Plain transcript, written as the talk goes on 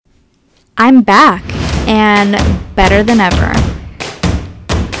I'm back and better than ever.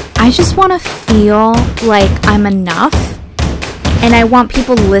 I just want to feel like I'm enough, and I want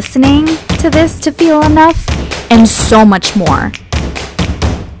people listening to this to feel enough, and so much more.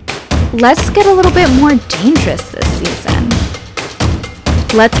 Let's get a little bit more dangerous this season.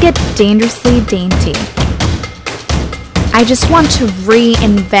 Let's get dangerously dainty. I just want to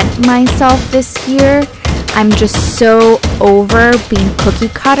reinvent myself this year. I'm just so over being cookie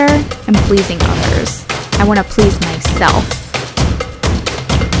cutter and pleasing others. I want to please myself.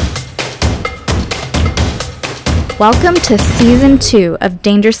 Welcome to Season 2 of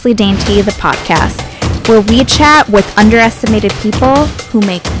Dangerously Dainty, the podcast, where we chat with underestimated people who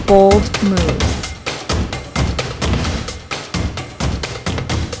make bold moves.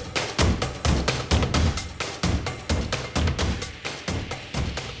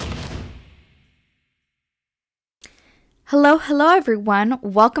 Hello everyone.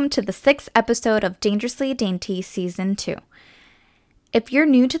 Welcome to the 6th episode of Dangerously Dainty Season 2. If you're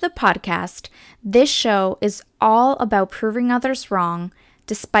new to the podcast, this show is all about proving others wrong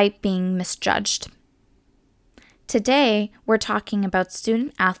despite being misjudged. Today, we're talking about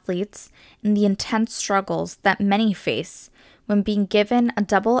student athletes and the intense struggles that many face when being given a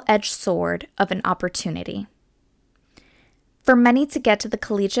double-edged sword of an opportunity. For many to get to the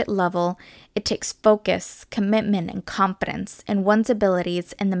collegiate level, it takes focus, commitment, and confidence in one's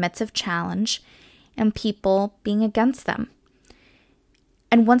abilities in the midst of challenge and people being against them.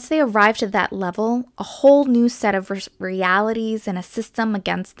 And once they arrive to that level, a whole new set of realities and a system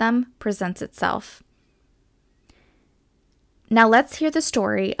against them presents itself. Now let's hear the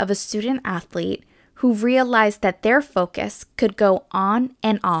story of a student athlete who realized that their focus could go on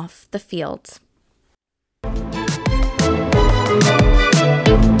and off the field.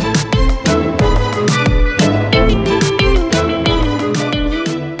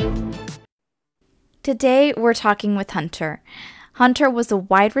 Today, we're talking with Hunter. Hunter was a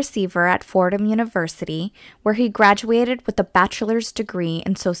wide receiver at Fordham University, where he graduated with a bachelor's degree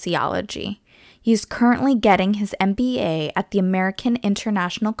in sociology. He's currently getting his MBA at the American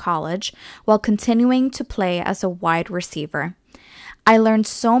International College while continuing to play as a wide receiver. I learned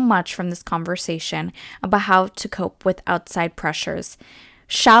so much from this conversation about how to cope with outside pressures.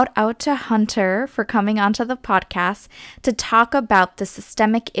 Shout out to Hunter for coming onto the podcast to talk about the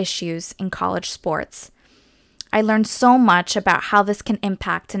systemic issues in college sports. I learned so much about how this can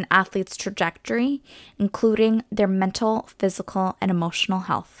impact an athlete's trajectory, including their mental, physical, and emotional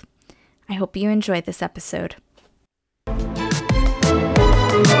health. I hope you enjoy this episode.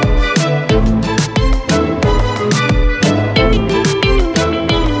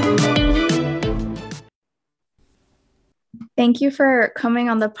 Thank you for coming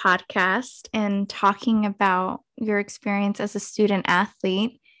on the podcast and talking about your experience as a student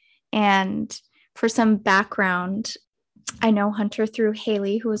athlete. And for some background, I know Hunter through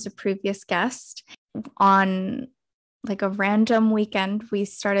Haley, who was a previous guest. On like a random weekend, we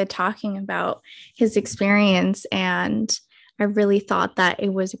started talking about his experience, and I really thought that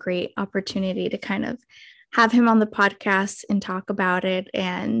it was a great opportunity to kind of have him on the podcast and talk about it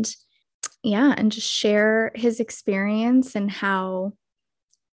and just share his experience and how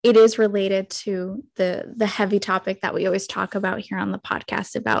it is related to the heavy topic that we always talk about here on the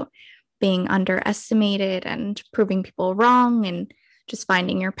podcast about being underestimated and proving people wrong and just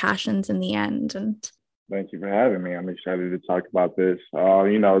finding your passions in the end. And thank you for having me. I'm excited to talk about this.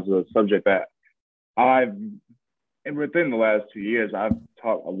 It's a subject that within the last 2 years, I've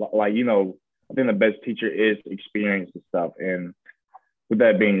taught a lot. I think the best teacher is experience and stuff. And with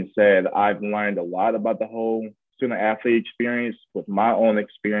that being said, I've learned a lot about the whole student athlete experience with my own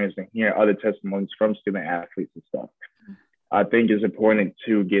experience and hearing other testimonies from student athletes and stuff. I think it's important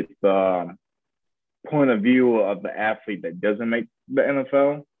to get the point of view of the athlete that doesn't make the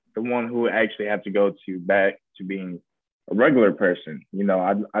NFL, the one who actually have to go back to being a regular person.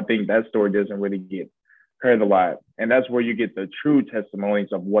 I think that story doesn't really get heard a lot. And that's where you get the true testimonies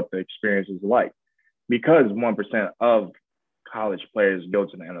of what the experience is like. Because 1% of college players go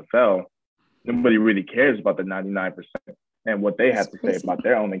to the NFL, nobody really cares about the 99% and what they have to say about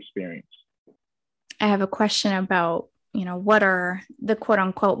their own experience. I have a question about, what are the quote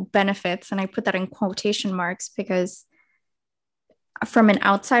unquote benefits? And I put that in quotation marks because from an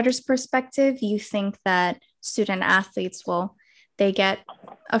outsider's perspective, you think that student athletes they get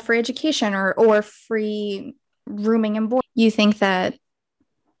a free education or free rooming and board. You think that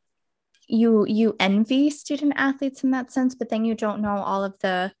you envy student athletes in that sense, but then you don't know all of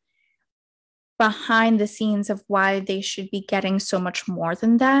the behind the scenes of why they should be getting so much more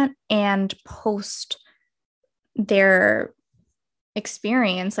than that and post their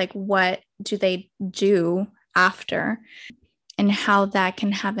experience, like what do they do after, and how that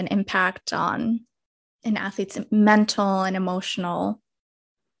can have an impact on an athlete's mental and emotional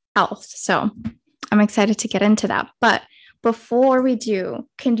health. So I'm excited to get into that. But before we do,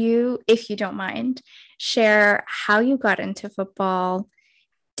 can you, if you don't mind, share how you got into football?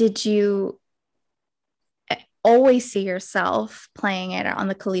 Did you always see yourself playing it on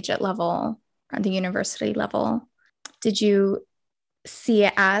the collegiate level or the university level? Did you see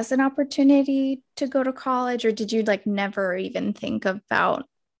it as an opportunity to go to college, or did you like never even think about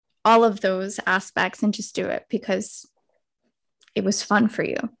all of those aspects and just do it because it was fun for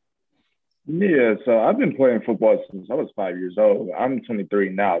you? Yeah, so I've been playing football since I was 5 years old. I'm 23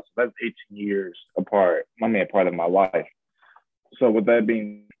 now, so that's 18 years apart. I mean, a part of my life. So with that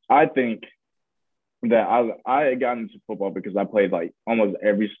being, I think that I got into football because I played like almost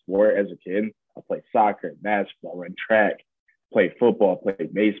every sport as a kid. I played soccer, basketball, ran track, played football,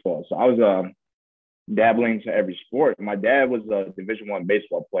 played baseball. So I was dabbling into every sport. My dad was a Division I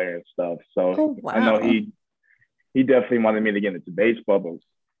baseball player and stuff. So Oh, I know wow. he definitely wanted me to get into baseball, but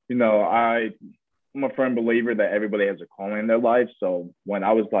I'm a firm believer that everybody has a calling in their life. So when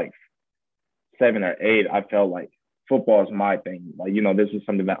I was like 7 or 8, I felt like football is my thing. Like, this is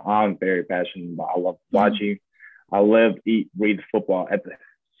something that I'm very passionate about. I love Yeah. watching. I live, eat, breathe football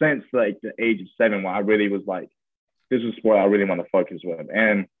since like the age of 7, when I really was like, this is a sport I really want to focus with.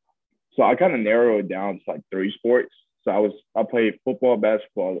 And so I kind of narrowed it down to like 3 sports. So I played football,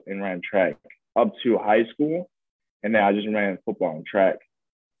 basketball, and ran track up to high school. And then I just ran football and track.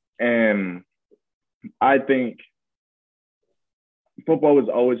 And I think football was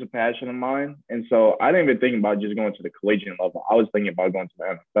always a passion of mine. And so I didn't even think about just going to the collegiate level. I was thinking about going to the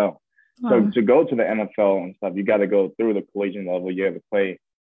NFL. So Wow. to go to the NFL and stuff, you got to go through the collegiate level. You have to play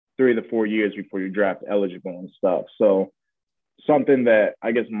 3 to 4 years before you draft eligible and stuff. So something that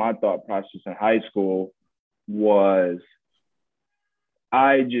I guess my thought process in high school was,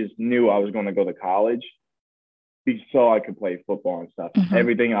 I just knew I was going to go to college so I could play football and stuff. Mhm.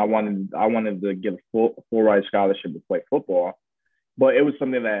 Everything I wanted to get a full ride scholarship to play football. But it was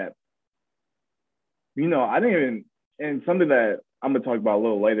something that, I didn't even, and something that I'm gonna talk about a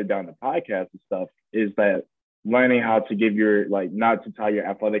little later down the podcast and stuff, is that learning how to give not to tie your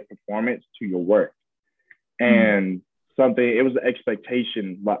athletic performance to your work. Mm. And it was an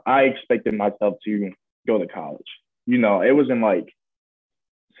expectation, but I expected myself to go to college. It wasn't like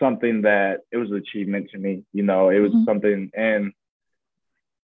something that it was an achievement to me. It was Mhm. something, and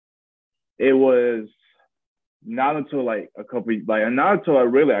it was not until not until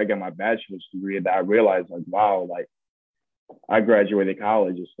I got my bachelor's degree that I realized, like, wow, like I graduated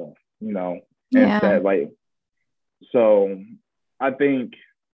college and stuff, and Yeah. that, like, so I think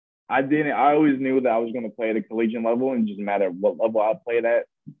I always knew that I was going to play at a collegiate level, and just matter what level I played at.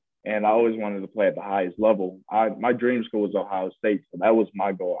 And I always wanted to play at the highest level. My dream school was Ohio State, so that was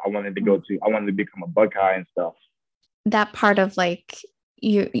my goal. I wanted to become a Buckeye and stuff. That part of like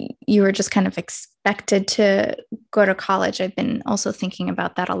you were just kind of expected to go to college. I've been also thinking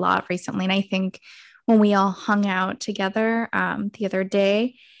about that a lot recently. And I think when we all hung out together the other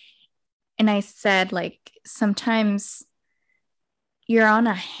day, and I said, like, sometimes you're on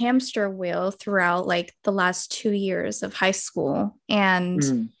a hamster wheel throughout like the last 2 years of high school. And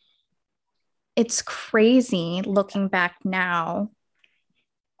Mm-hmm. it's crazy looking back now,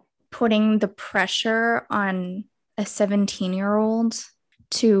 putting the pressure on a 17-year-old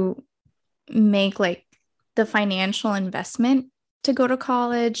to make like the financial investment to go to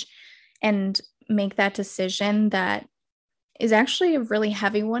college and make that decision that is actually a really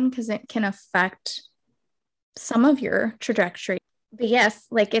heavy one because it can affect some of your trajectory. But yes,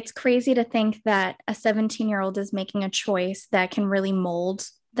 like it's crazy to think that a 17-year-old is making a choice that can really mold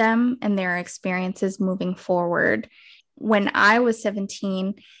them and their experiences moving forward. When I was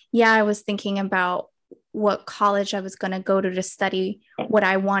 17, yeah, I was thinking about what college I was going to go to study what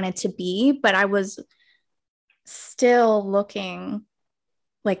I wanted to be, but I was still looking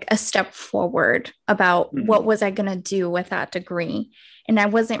like a step forward about what Mm-hmm. was I going to do with that degree. And I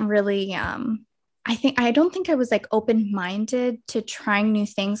wasn't really I don't think I was like open-minded to trying new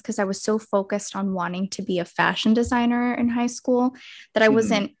things because I was so focused on wanting to be a fashion designer in high school that I Mm-hmm.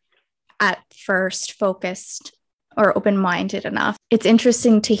 wasn't at first focused or open-minded enough. It's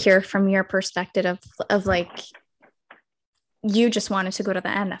interesting to hear from your perspective of like you just wanted to go to the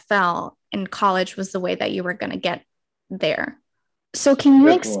NFL and college was the way that you were going to get there. So can you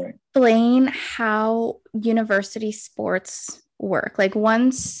Definitely. explain how university sports work? Like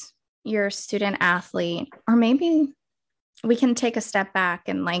once you're a student athlete, or maybe we can take a step back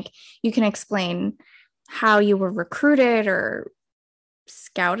and like you can explain how you were recruited or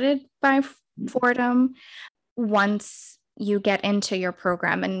scouted by Fordham once you get into your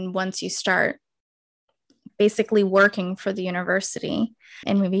program and once you start basically working for the university.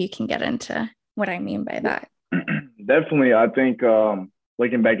 And maybe you can get into what I mean by that. Definitely. I think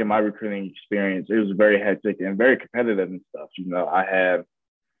looking back at my recruiting experience, it was very hectic and very competitive and stuff.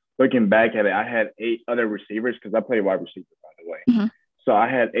 Looking back at it, I had 8 other receivers because I played wide receiver, by the way. Mm-hmm. So I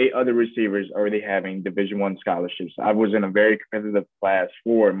had 8 other receivers already having Division I scholarships. I was in a very competitive class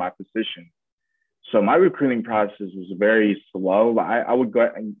for my position. So my recruiting process was very slow. I would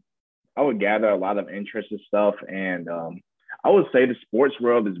gather a lot of interest and stuff. And I would say the sports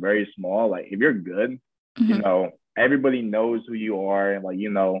world is very small. Like if you're good, Mm-hmm. Everybody knows who you are. And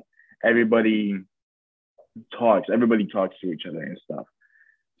everybody talks to each other and stuff.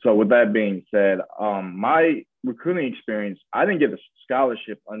 So with that being said, my recruiting experience, I didn't get a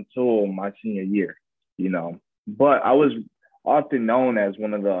scholarship until my senior year, but I was often known as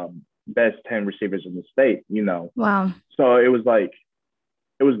one of the best 10 receivers in the state, Wow. So it was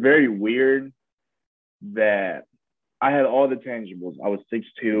very weird that I had all the tangibles. I was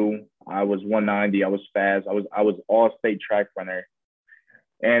 6'2", I was 190, I was fast, I was all state track runner.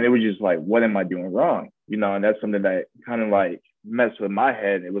 And it was just like, what am I doing wrong? And that's something that kind of messed with my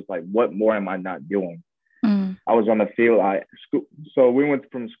head. It was like, what more am I not doing? Mm. I was on the field. So we went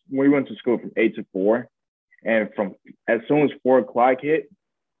to school from 8 to 4. And from as soon as 4 o'clock hit,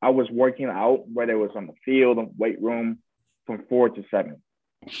 I was working out, whether it was on the field, weight room, from 4 to 7.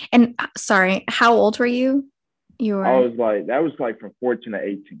 And sorry, how old were you? That was from 14 to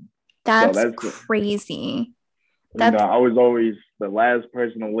 18. That's crazy. I was always the last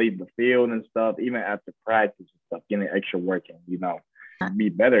person to leave the field and stuff, even after practice and stuff, getting extra work in, be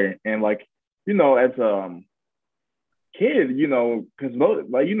better. And as a kid, because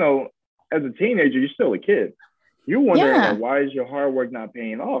as a teenager, you're still a kid. You're wondering why is your hard work not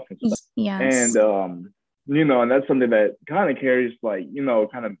paying off and stuff. Yes. And and that's something that kind of carries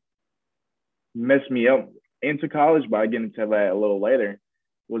kind of messed me up into college, but I get into that a little later,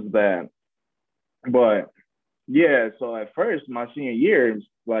 was that. But yeah, so at first, my senior year,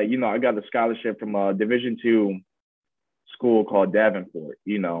 I got a scholarship from a Division II school called Davenport,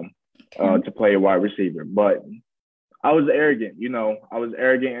 to play a wide receiver. But I was arrogant, I was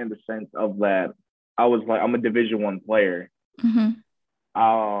arrogant in the sense of that I was like, I'm a Division I player. Mm-hmm.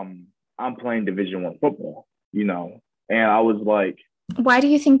 I'm playing Division I football, and I was like, why do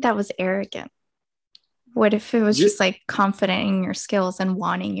you think that was arrogant? What if it was just like confident in your skills and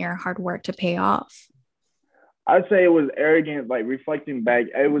wanting your hard work to pay off? I'd say it was arrogant, reflecting back,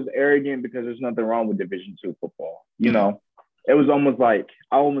 it was arrogant because there's nothing wrong with Division II football. It was almost like,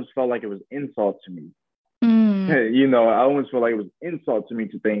 I almost felt like it was insult to me. I almost felt like it was insult to me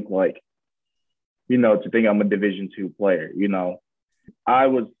to think I'm a Division II player,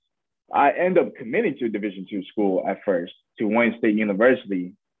 I ended up committing to a Division II school at first, to Wayne State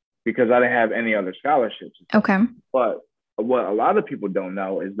University, because I didn't have any other scholarships. Okay. But what a lot of people don't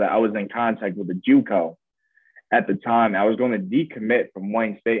know is that I was in contact with a JUCO at the time. I was going to decommit from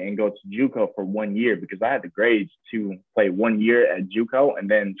Wayne State and go to JUCO for 1 year because I had the grades to play 1 year at JUCO and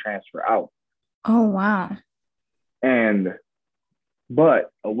then transfer out. Oh, wow.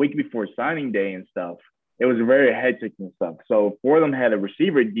 But a week before signing day and stuff, it was very hectic and stuff. So Fordham had a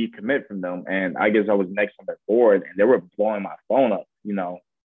receiver decommit from them, and I guess I was next on their board, and they were blowing my phone up,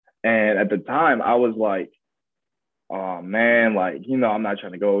 And at the time, I was like, oh, man, I'm not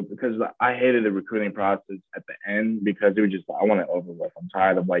trying to go, because I hated the recruiting process at the end because it was just, I want it over with. I'm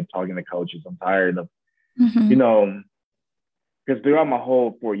tired of talking to coaches. I'm tired of, because throughout my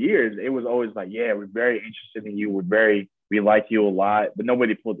whole 4 years, it was always like, yeah, we're very interested in you. We like you a lot, but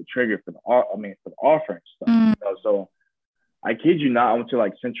nobody pulled the trigger for the offer and stuff. So I kid you not, I went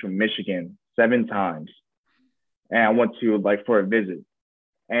to Central Michigan 7 times, and I went to for a visit,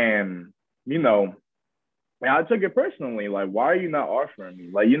 and I took it personally. Why are you not offering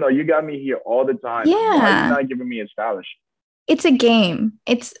me? You got me here all the time. Yeah. Why are you not giving me a scholarship? It's a game.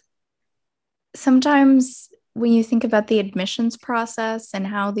 It's sometimes when you think about the admissions process and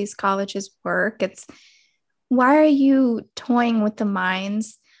how these colleges work, it's why are you toying with the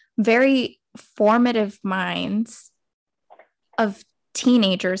minds, very formative minds of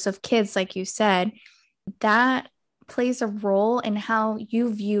teenagers, of kids, like you said, that plays a role in how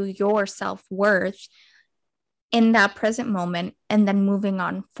you view your self-worth in that present moment and then moving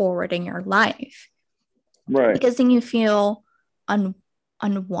on forward in your life. Right. Because then you feel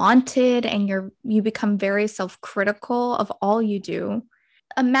unwanted and you become very self-critical of all you do.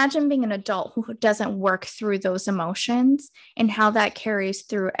 Imagine being an adult who doesn't work through those emotions and how that carries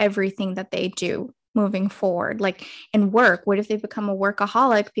through everything that they do moving forward? Like in work, what if they become a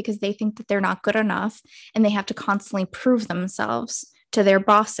workaholic because they think that they're not good enough and they have to constantly prove themselves to their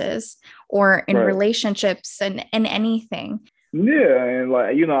bosses, or in Right. relationships and anything? Yeah, and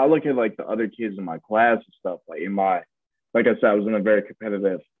like I look at like the other kids in my class and stuff. Like I said, I was in a very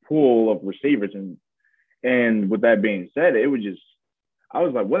competitive pool of receivers, and with that being said, it was just I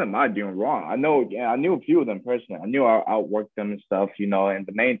was like, what am I doing wrong? I knew a few of them personally. I knew I outworked them and stuff, And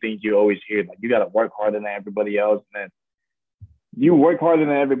the main things you always hear, like you got to work harder than everybody else, and then you work harder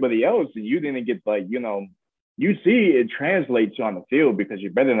than everybody else, and you didn't get you see it translates on the field because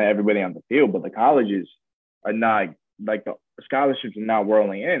you're better than everybody on the field, but the colleges are not like the scholarships are not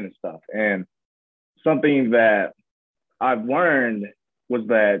whirling in and stuff. And something that I've learned was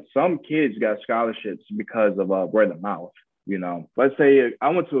that some kids got scholarships because of word of mouth. Let's say I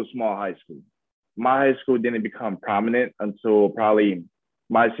went to a small high school. My high school didn't become prominent until probably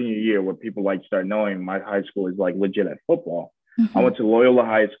my senior year, where people like start knowing my high school is like legit at football. Mm-hmm. I went to Loyola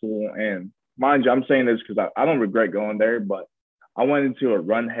High School, and mind you, I'm saying this because I don't regret going there, but I went into a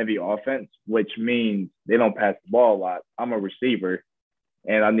run heavy offense, which means they don't pass the ball a lot. I'm a receiver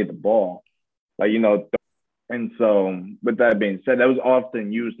and I need the ball. And so with that being said, that was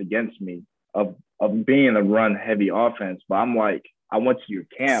often used against me of being a run heavy offense. But I'm like, I went to your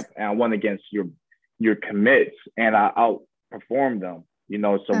camp and I went against your commits and I outperformed them,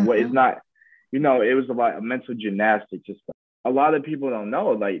 So what is not, it was about a mental gymnastics and stuff. A lot of people don't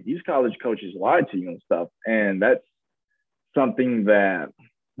know, like these college coaches lie to you and stuff. And that's something that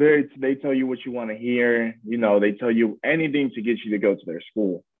they tell you what you want to hear. They tell you anything to get you to go to their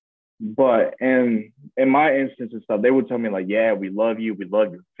school. But in my instance and stuff, they would tell me like, yeah, we love you. We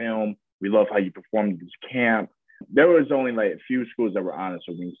love your film. We love how you performed at this camp. There was only like a few schools that were honest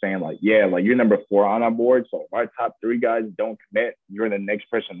with me, saying like, yeah, like you're number 4 on our board. So if our top 3 guys don't commit, you're the next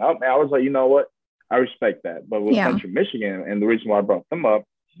person up. And I was like, you know what? I respect that. But with Central Michigan, and the reason why I brought them up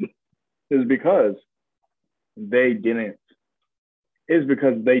is because they didn't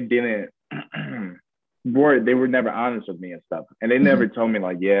they were never honest with me and stuff. And they never told me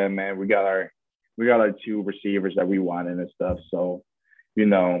like, yeah, man, we got our 2 receivers that we wanted and stuff. So,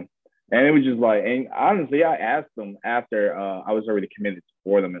 and it was just like, and honestly, I asked them after I was already committed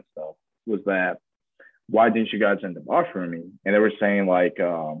for them and stuff, was that, why didn't you guys end up offering me? And they were saying like,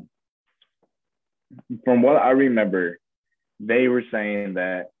 from what I remember, they were saying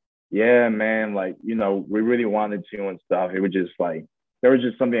that, yeah, man, like, we really wanted to and stuff. It was just like, there was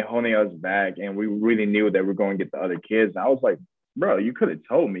just something holding us back, and we really knew that we're going to get the other kids. And I was like, bro, you could have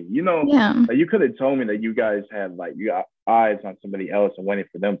told me, like you could have told me that you guys had like you got eyes on somebody else and waiting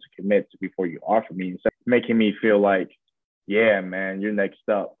for them to commit to before you offer me, instead of making me feel like, yeah, man, you're next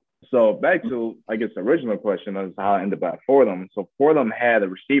up. So back to, I guess, the original question is how I ended up at Fordham. So Fordham had a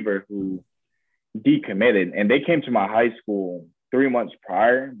receiver who decommitted, and they came to my high school 3 months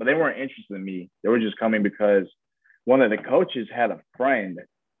prior, but they weren't interested in me. They were just coming because one of the coaches had a friend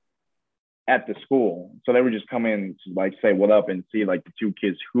at the school. So they were just coming to like say what up and see like the 2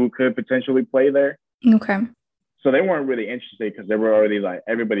 kids who could potentially play there. Okay. So they weren't really interested because they were already like,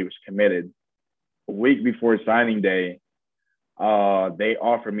 everybody was committed. A week before signing day, they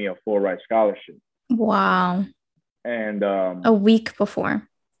offered me a full ride scholarship. Wow. And a week before.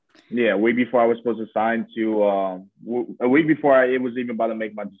 Yeah, a week before I was supposed to sign to, a week before it was even about to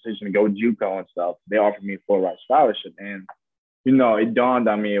make my decision to go JUCO and stuff, they offered me a full ride scholarship. And, it dawned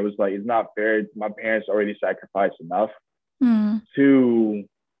on me, it was like, it's not fair. My parents already sacrificed enough to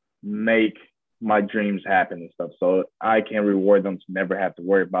make my dreams happen and stuff. So I can reward them to never have to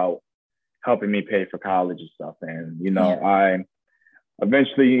worry about helping me pay for college and stuff. And, I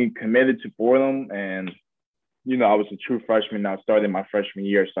eventually committed to Fordham, and I was a true freshman. I started my freshman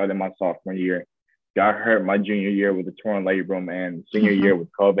year, started my sophomore year, got hurt my junior year with a torn labrum, and senior year with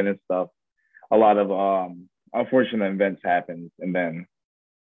COVID and stuff. A lot of unfortunate events happened, and then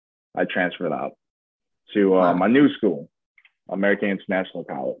I transferred out to my new school, American International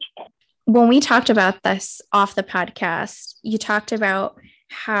College. When we talked about this off the podcast, you talked about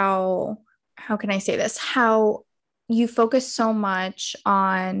how can I say this? How you focus so much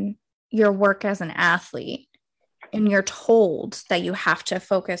on your work as an athlete, and you're told that you have to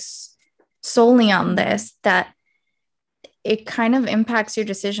focus solely on this, that it kind of impacts your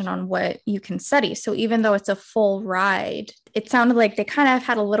decision on what you can study. So even though it's a full ride, it sounded like they kind of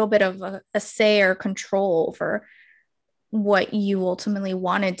had a little bit of a say or control over what you ultimately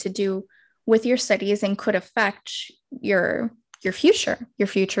wanted to do with your studies, and could affect your future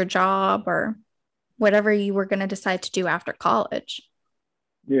job, or whatever you were going to decide to do after college.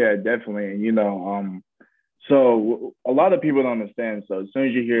 Yeah, definitely. So a lot of people don't understand. So as soon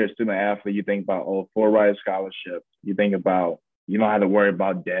as you hear a student athlete, you think about, oh, full ride scholarship. You think about, you don't have to worry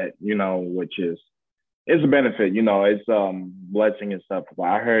about debt, which is, it's a benefit, it's blessing and stuff. But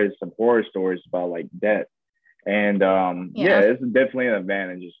I heard some horror stories about like debt. And yeah, Yeah. it's definitely an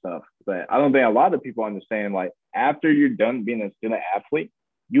advantage and stuff. But I don't think a lot of people understand, like, after you're done being a student athlete,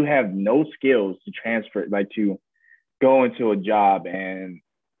 you have no skills to transfer, like to go into a job and,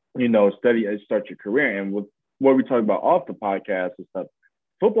 study and start your career. And with what we talk about off the podcast and stuff,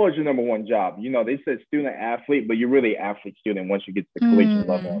 football is your number one job. They said student athlete, but you're really athlete student once you get to the collegiate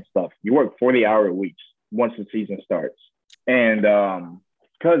level and stuff. You work 40-hour weeks once the season starts. And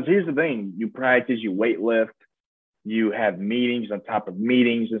because here's the thing, you practice, you weight lift, you have meetings on top of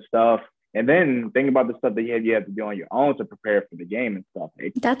meetings and stuff. And then think about the stuff that you have to do on your own to prepare for the game and stuff.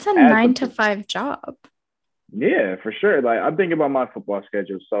 That's a 9 to 5 job. Yeah, for sure. Like, I'm thinking about my football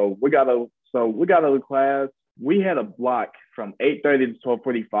schedule. So we got a class. We had a block from 8:30 to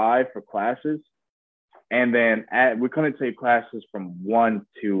 12:45 for classes. And then we couldn't take classes from 1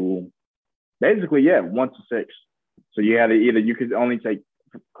 to 6. So you had to you could only take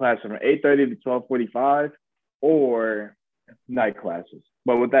classes from 8:30 to 12:45 or night classes.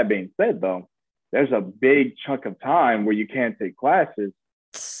 But with that being said, though, there's a big chunk of time where you can't take classes.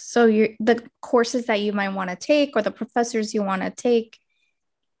 So the courses that you might want to take or the professors you want to take.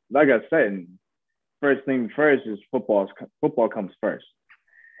 Like I said, first thing first is football comes first.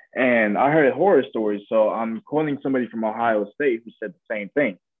 And I heard horror stories. So I'm quoting somebody from Ohio State who said the same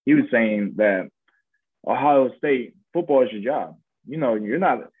thing. He was saying that Ohio State football is your job.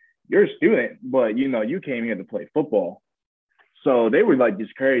 You're a student, but you came here to play football. So they would like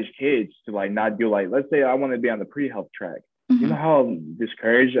discourage kids to like not do, like, let's say I want to be on the pre-health track. Mm-hmm. You know how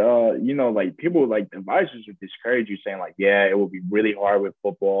discourage, like people, like advisors would discourage you saying like, yeah, it will be really hard with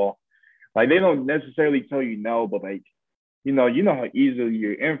football. Like, they don't necessarily tell you no, but like, how easily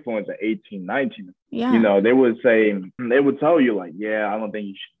you're influenced at 18, 19. Yeah. They would tell you like, yeah, I don't think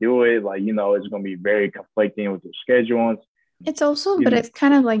you should do it. Like, it's going to be very conflicting with your schedule. It's also, but it's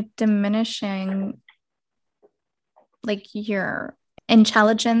kind of like diminishing like your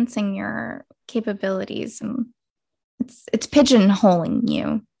intelligence and your capabilities, and it's pigeonholing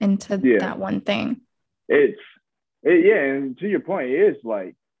you into that one thing. And to your point, it is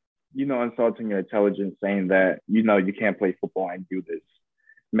like, insulting your intelligence, saying that, you can't play football and do this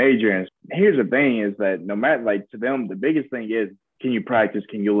major. And here's the thing is that no matter, like, to them, the biggest thing is, can you practice?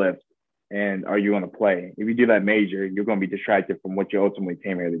 Can you lift? And are you going to play? If you do that major, you're going to be distracted from what you ultimately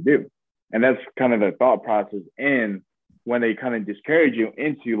came here to do. And that's kind of the thought process. And when they kind of discourage you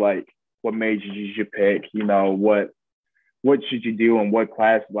into like what majors you should pick, what should you do and what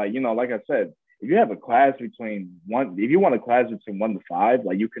class, like, like I said, if you have a class if you want a class between 1 to 5,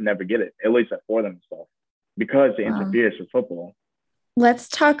 like, you can never get it, at least at for them stuff, because it interferes with football. Let's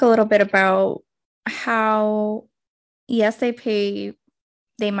talk a little bit about how, yes, they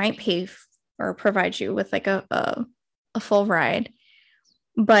might pay or provide you with like a full ride,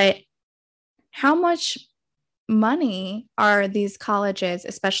 but how much money are these colleges,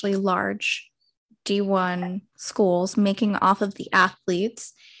 especially large D1 schools, making off of the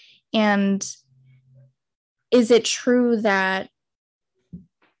athletes? And is it true that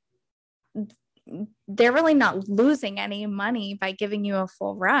they're really not losing any money by giving you a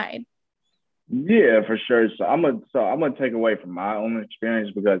full ride? Yeah, for sure. So I'm gonna take away from my own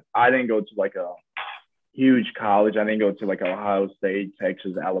experience, because I didn't go to like a huge college. I didn't go to like Ohio State,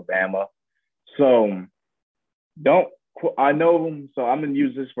 Texas, Alabama. So I'm gonna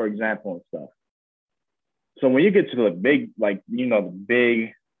use this for example and stuff. So when you get to the big, like,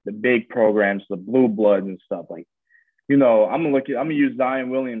 the big programs, the blue bloods and stuff, like, I'm gonna use Zion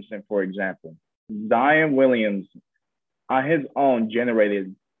Williamson, for example. Zion Williams on his own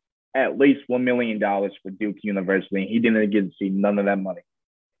generated at least $1 million for Duke University, and he didn't get to see none of that money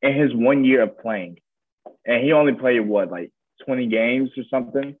in his 1 year of playing. And he only played, like 20 games or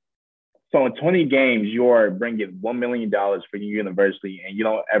something. So in 20 games, you're bringing $1 million for your university, and you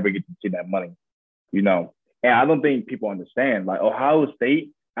don't ever get to see that money, And I don't think people understand, like, Ohio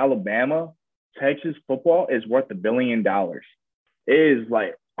State, Alabama, Texas football is worth $1 billion. It is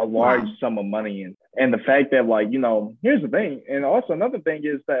like a large sum of money. And the fact that, like, here's the thing. And also another thing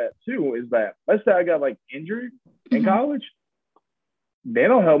is that let's say I got like injured in college. They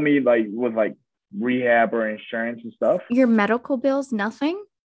don't help me like with like rehab or insurance and stuff. Your medical bills, nothing?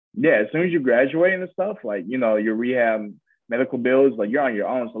 Yeah, as soon as you graduate and stuff, like, your rehab, medical bills, like, you're on your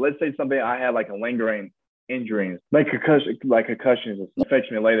own. So let's say I had like a lingering injury, like concussions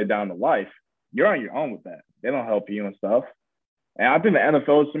affect me later down the life. You're on your own with that. They don't help you and stuff. And I think the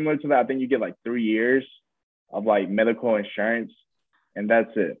NFL is similar to that. I think you get like 3 years of like medical insurance, and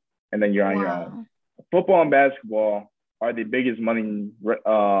that's it. And then you're on your own. Wow. Football and basketball are the biggest money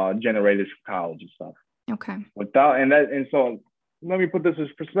generators for college and stuff. Okay. So let me put this in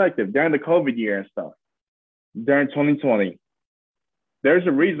perspective. During the COVID year and stuff, during 2020, there's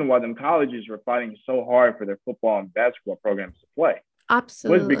a reason why them colleges were fighting so hard for their football and basketball programs to play.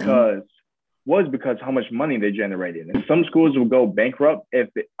 Absolutely. Was because how much money they generated, and some schools will go bankrupt if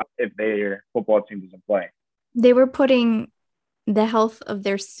their football team doesn't play. They were putting the health of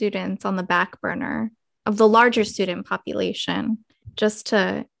their students on the back burner of the larger student population just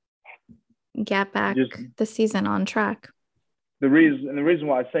to get back the season on track. The reason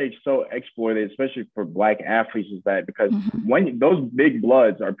why I say it's so exploited, especially for Black athletes, is that because when those big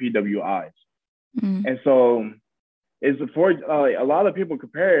bloods are PWIs, and so it's for a lot of people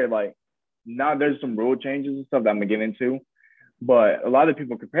compare it, like, now there's some rule changes and stuff that I'm gonna get into, but a lot of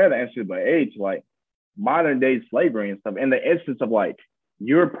people compare the NCAA to like modern day slavery and stuff, in the instance of like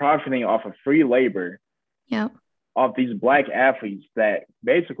you're profiting off of free labor, off these Black athletes that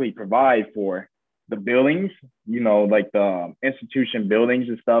basically provide for the buildings, like the institution buildings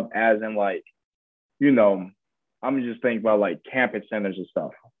and stuff, as in like, I'm just thinking about like campus centers and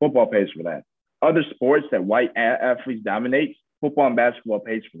stuff. Football pays for that. Other sports that white athletes dominate, football and basketball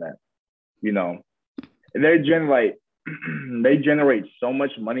pays for that. They generate so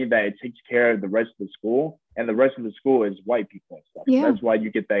much money that it takes care of the rest of the school, and the rest of the school is white people and stuff. Yeah. That's why you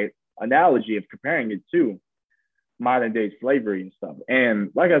get that analogy of comparing it to modern day slavery and stuff.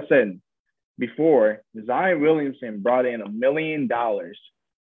 And like I said before, Zion Williamson brought in $1 million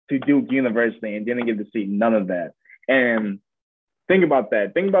to Duke University and didn't get to see none of that. And think about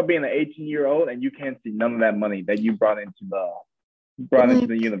that. Think about being an 18-year-old and you can't see none of that money that you brought into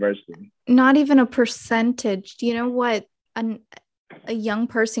the university. Not even a percentage. Do you know what a young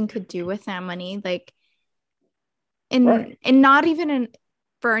person could do with that money? Like, and not even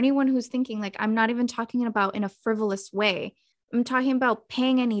for anyone who's thinking, like, I'm not even talking about in a frivolous way. I'm talking about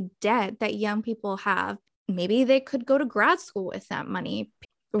paying any debt that young people have. Maybe they could go to grad school with that money,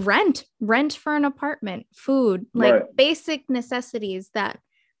 rent for an apartment, food, like basic necessities that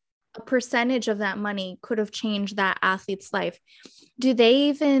a percentage of that money could have changed that athlete's life. Do they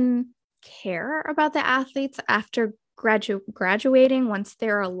even care about the athletes after graduating once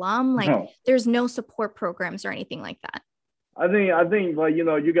they're alum? Like, no. There's no support programs or anything like that. I think like, you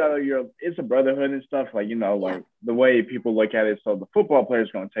got it's a brotherhood and stuff, like, like the way people look at it. So the football players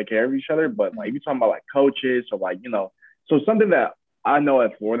are going to take care of each other, but like you're talking about like coaches or like, so something that I know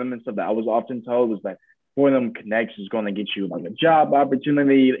at Fordham and stuff that I was often told was that Fordham Connects is going to get you like a job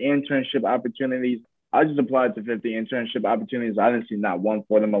opportunity, internship opportunities. I just applied to 50 internship opportunities. I didn't see not one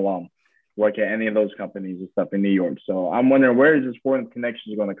Fordham alum work at any of those companies and stuff in New York. So I'm wondering, where is this Fordham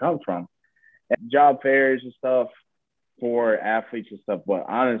Connection going to come from? And job fairs and stuff for athletes and stuff. But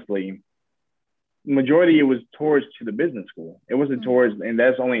honestly, majority it was towards to the business school. It wasn't towards, and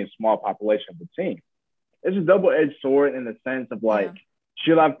that's only a small population of the team. It's a double-edged sword in the sense of like,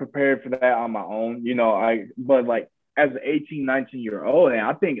 should I prepare for that on my own? But like as an 18, 19-year-old, and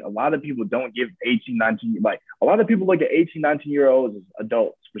I think a lot of people don't give 18, 19, like a lot of people look at 18, 19-year-olds as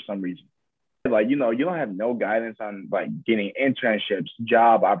adults for some reason. Like, you don't have no guidance on like getting internships,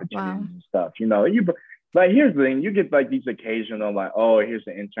 job opportunities and stuff. Like, here's the thing, you get like these occasional like, oh, here's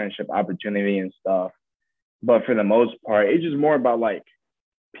an internship opportunity and stuff. But for the most part, it's just more about like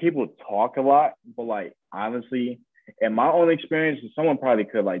people talk a lot, but like honestly, in my own experience, and someone probably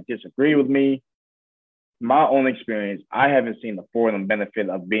could like disagree with me. My own experience, I haven't seen the Fordham benefit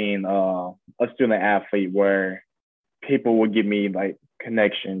of being a student athlete where people would give me like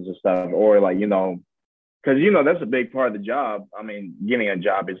connections and stuff, or like, because that's a big part of the job. I mean, getting a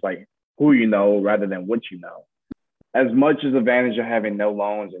job is like who you know rather than what you know. As much as the advantage of having no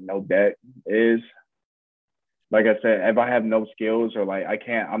loans and no debt is, like I said, if I have no skills or like I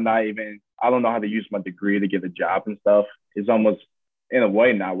don't know how to use my degree to get a job and stuff, it's almost in a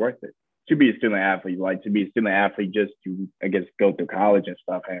way not worth it to be a student athlete. Like, to be a student athlete just to, I guess, go through college and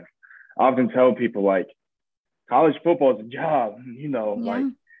stuff. And I often tell people like college football is a job, like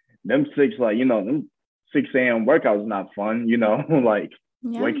them 6 a.m. workouts is not fun, like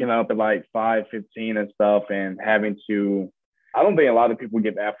waking up at like 5:15 and stuff and having to, I don't think a lot of people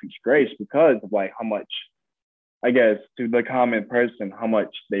give athletes grace because of like how much, I guess, to the common person, how much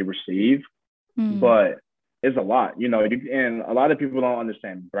they receive, but it's a lot, and a lot of people don't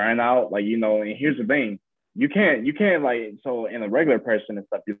understand burnout, like, and here's the thing, you can't like, so in a regular person and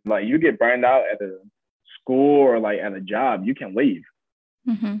stuff, like you get burned out at a school or like at a job, you can leave.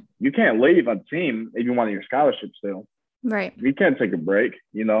 You can't leave a team if you want your scholarship still. Right. You can't take a break,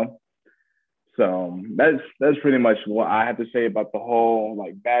 So that's pretty much what I have to say about the whole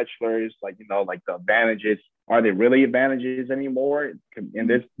like bachelors, like like the advantages. Are they really advantages anymore in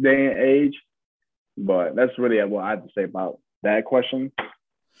this day and age? But that's really what I have to say about that question.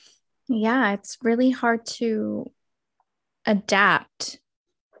 Yeah, it's really hard to adapt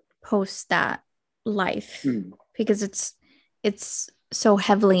post that life Mm. because it's so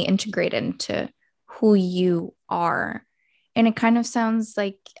heavily integrated into who you are. And it kind of sounds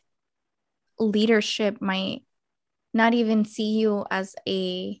like leadership might not even see you as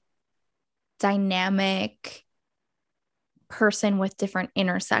a dynamic person with different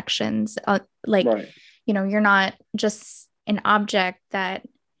intersections. Like, Right. you're not just an object that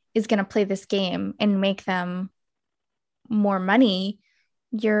is going to play this game and make them more money.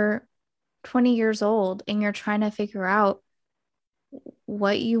 You're 20 years old and you're trying to figure out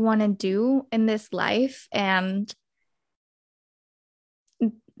what you want to do in this life. And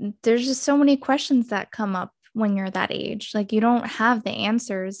there's just so many questions that come up when you're that age. Like, you don't have the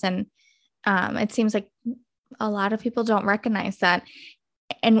answers. And it seems like a lot of people don't recognize that.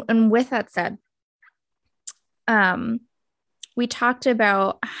 And with that said, um, we talked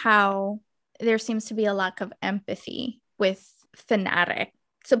about how there seems to be a lack of empathy with fanatic,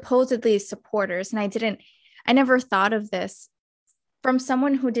 supposedly supporters. And I never thought of this from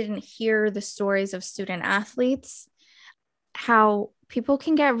someone who didn't hear the stories of student athletes, how people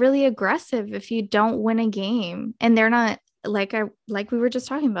can get really aggressive if you don't win a game. And they're not like we were just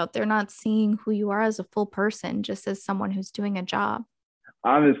talking about, they're not seeing who you are as a full person, just as someone who's doing a job.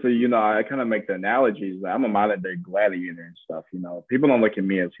 Honestly, I kind of make the analogies. I'm a modern day gladiator and stuff. People don't look at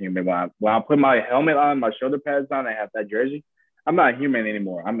me as human. When I put my helmet on, my shoulder pads on, and have that jersey, I'm not human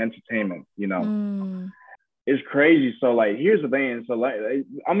anymore. I'm entertainment. It's crazy. So like, here's the thing. So like,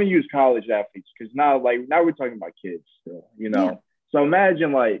 I'm gonna use college athletes because now we're talking about kids still. Yeah. So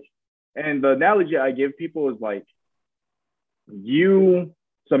imagine like, and the analogy I give people is like,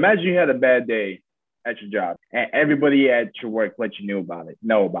 so imagine you had a bad day at your job and everybody at your work let you know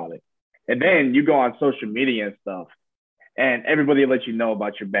about it. And then you go on social media and stuff and everybody let you know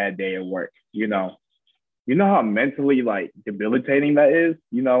about your bad day at work. How mentally like debilitating that is,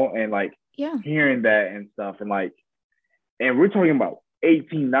 and like Yeah. hearing that and stuff. And like, and we're talking about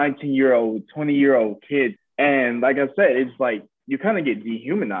 18, 19-year-old, 20-year-old kids. And like I said, it's like you kind of get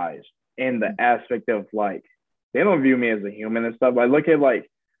dehumanized in the aspect of like, they don't view me as a human and stuff. I look at like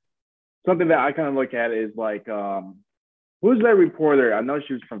something that I kind of look at is like, who's that reporter? I know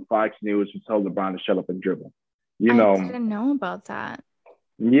she was from Fox News who told LeBron to shut up and dribble. I didn't know about that.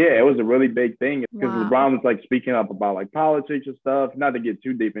 Yeah, it was a really big thing because Wow. LeBron was like speaking up about like politics and stuff. Not to get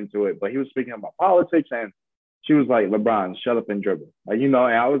too deep into it, but he was speaking about politics, and she was like, "LeBron, shut up and dribble." And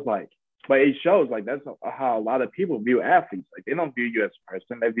I was like, but it shows like that's how a lot of people view athletes. Like they don't view you as a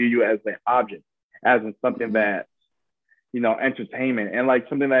person; they view you as an object, as in something that entertainment, and like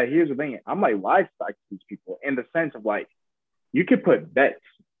something that, here's the thing, I'm like livestock to these people in the sense of like, you could put bets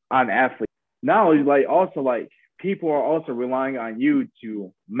on athletes. Now, like also like people are also relying on you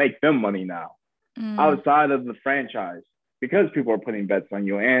to make them money now outside of the franchise because people are putting bets on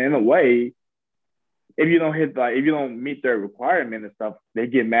you. And in a way, if you don't meet their requirement and stuff, they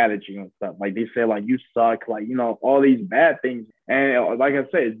get mad at you and stuff. Like they say like you suck, like all these bad things. And like I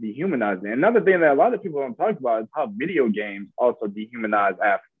said, it's dehumanizing. Another thing that a lot of people don't talk about is how video games also dehumanize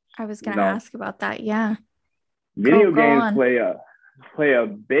athletes. I was going to ask about that. Yeah. Video Go games on. play a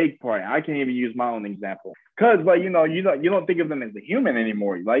big part. I can't even use my own example because like you don't think of them as a human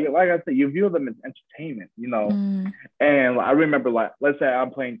anymore. Like I said, you view them as entertainment. And I remember like, let's say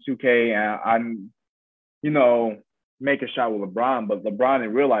I'm playing 2K and I'm make a shot with LeBron, but LeBron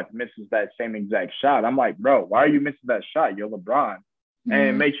in real life misses that same exact shot. I'm like, bro, why are you missing that shot? You're LeBron. And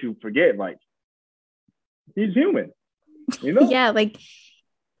it makes you forget, like, he's human, Yeah, like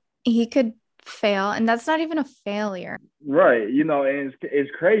he could fail, and that's not even a failure. Right. And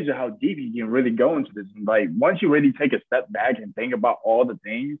it's crazy how deep you can really go into this. And like, once you really take a step back and think about all the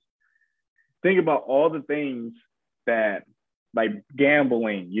things that like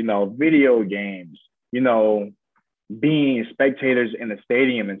gambling, video games, being spectators in the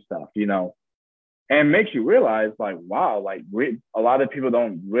stadium and stuff, and makes you realize like, wow, like a lot of people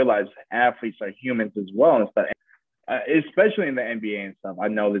don't realize athletes are humans as well and stuff. Especially in the NBA and stuff, I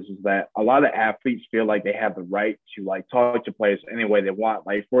know this is that a lot of athletes feel like they have the right to like talk to players any way they want.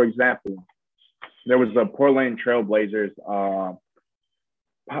 Like, for example, there was a Portland Trailblazers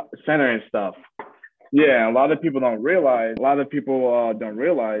center and stuff. Yeah, a lot of people don't realize.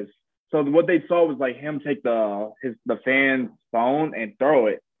 So what they saw was like him take the fan's phone and throw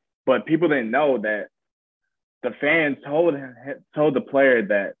it, but people didn't know that the fan told the player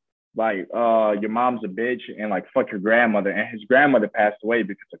that like your mom's a bitch and like fuck your grandmother, and his grandmother passed away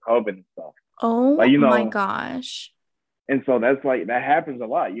because of COVID and stuff. Like, Oh you my know, gosh. and so that's like that happens a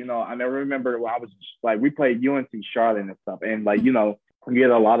lot, you know. I never remember when I was like we played UNC Charlotte and stuff, and like, you know, we get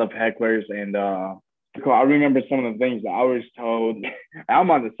a lot of hecklers, and so I remember some of the things that I was told. I'm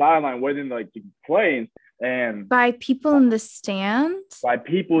on the sideline waiting like to play, and By people in the stands? by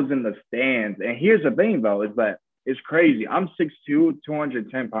people's in the stands. And here's the thing though, is that it's crazy. I'm 6'2",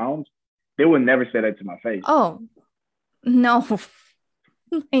 210 pounds. They would never say that to my face. Oh, no.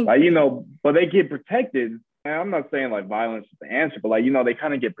 Like, you know, but they get protected. And I'm not saying like violence is the answer, but like, you know, they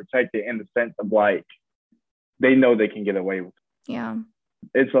kind of get protected in the sense of like, they know they can get away with it. Yeah.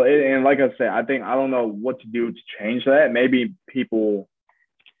 And like I said, I think I don't know what to do to change that. Maybe people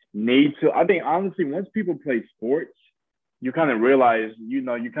need to. I think honestly, once people play sports, you kind of realize, you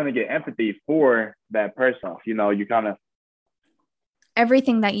know, you kind of get empathy for that person. You know, you kind of.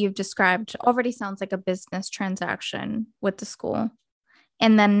 Everything that you've described already sounds like a business transaction with the school.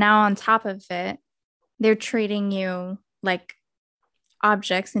 And then now on top of it, they're treating you like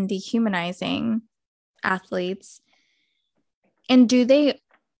objects and dehumanizing athletes. And do they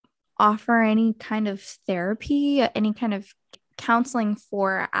offer any kind of therapy, any kind of counseling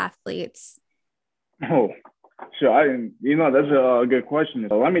for athletes? Oh, so you know, that's a good question.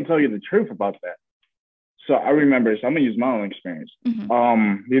 So let me tell you the truth about that. So I remember, so I'm gonna use my own experience.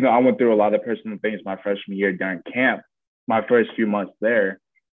 Mm-hmm. You know, I went through a lot of personal things my freshman year during camp, my first few months there.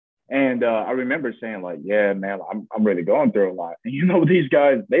 And I remember saying like, yeah, man, I'm really going through a lot. And you know, these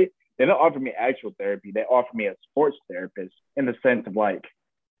guys, they don't offer me actual therapy. They offer me a sports therapist in the sense of like,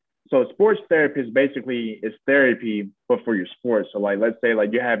 so a sports therapist basically is therapy, but for your sports. So like, let's say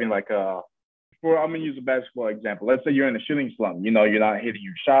like you're having like I'm gonna use a basketball example. Let's say you're in a shooting slump, you know, you're not hitting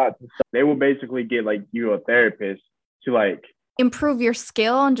your shots. They will basically get like you a therapist to like improve your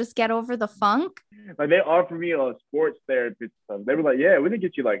skill and just get over the funk. like they offered me a sports therapist stuff. They were like, yeah, we can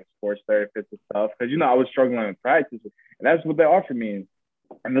get you like a sports therapist and stuff. Cause you know, I was struggling in practice, and that's what they offered me.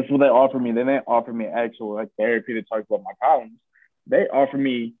 And that's what they offered me. They didn't offer me actual like therapy to talk about my problems. They offered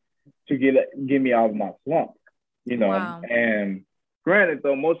me to get me out of my slump, you know. Wow. And granted,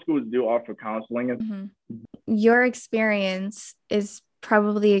 though, most schools do offer counseling. Mm-hmm. Your experience is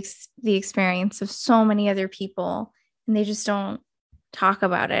probably the experience of so many other people, and they just don't talk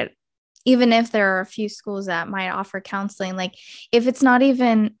about it. Even if there are a few schools that might offer counseling, like if it's not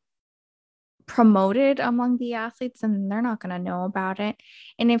even promoted among the athletes, then they're not going to know about it.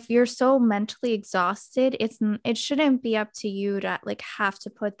 And if you're so mentally exhausted, it shouldn't be up to you to like have to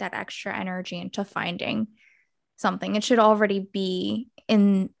put that extra energy into finding something. It should already be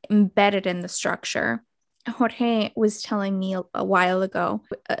embedded in the structure. Jorge was telling me a while ago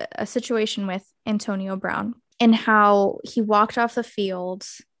a situation with Antonio Brown and how he walked off the field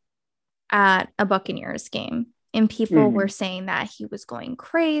at a Buccaneers game. And people were saying that he was going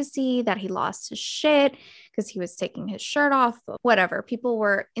crazy, that he lost his shit because he was taking his shirt off, whatever. People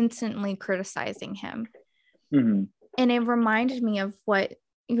were instantly criticizing him. Mm-hmm. And it reminded me of what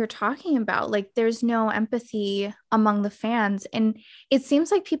you're talking about. Like, there's no empathy among the fans. And it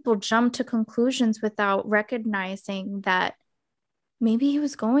seems like people jump to conclusions without recognizing that maybe he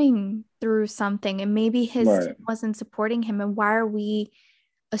was going through something and maybe his team wasn't supporting him. And why are we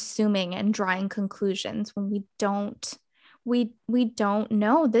assuming and drawing conclusions when we don't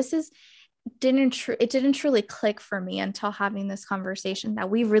know? It didn't truly click for me until having this conversation that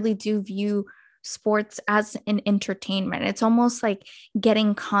we really do view sports as an entertainment. It's almost like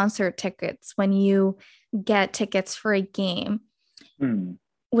getting concert tickets when you get tickets for a game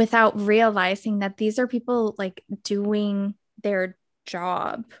without realizing that these are people like doing their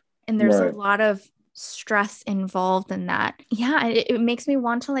job, and there's a lot of stress involved in that. Yeah, it makes me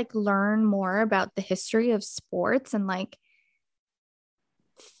want to like learn more about the history of sports and like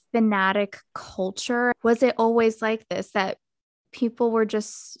fanatic culture. Was it always like this, that people were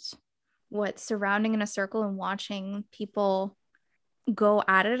just surrounding in a circle and watching people go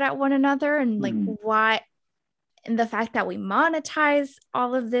at it at one another? And like why, and the fact that we monetize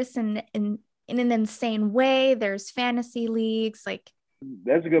all of this in an insane way. There's fantasy leagues, like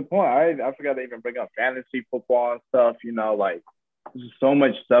that's a good point. I forgot to even bring up fantasy football and stuff. You know, like there's so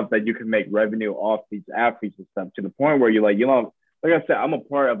much stuff that you can make revenue off these athletes and stuff, to the point where you're like, you know, like I said, I'm a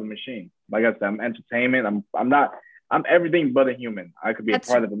part of a machine. Like I said, I'm entertainment. I'm everything but a human. I could be a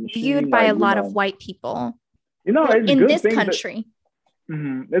part of a machine. Viewed by a lot of white people. You know, it's in this country.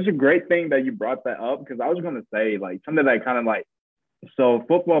 It's a great thing that you brought that up, because I was going to say like something that kind of like, so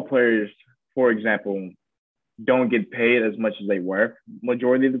football players, for example, don't get paid as much as they work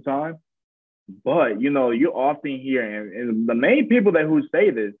majority of the time. But, you know, you often hear, and the main people who say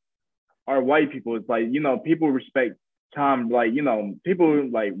this are white people. It's like, people respect Tom, like, people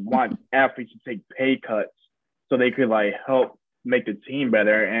like want athletes to take pay cuts so they could like help make the team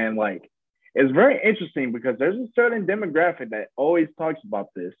better. And like, it's very interesting because there's a certain demographic that always talks about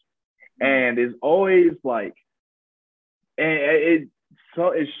this and is always like, and it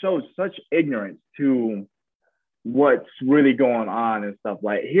shows such ignorance to what's really going on and stuff.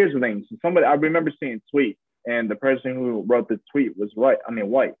 Like, here's the thing. So I remember seeing a tweet, and the person who wrote the tweet was white.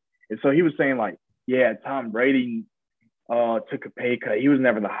 And so he was saying like, yeah, Tom Brady took a pay cut. He was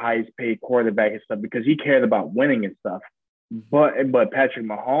never the highest paid quarterback and stuff because he cared about winning and stuff. But Patrick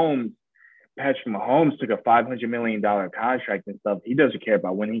Mahomes took a $500 million contract and stuff. He doesn't care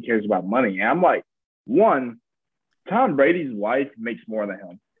about winning. He cares about money. And I'm like, one, Tom Brady's wife makes more than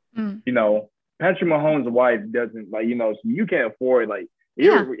him. Patrick Mahomes' wife doesn't, like, so you can't afford, like,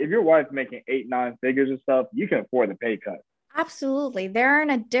 if your wife's making 8-9 figures and stuff, you can afford the pay cut. Absolutely. They're in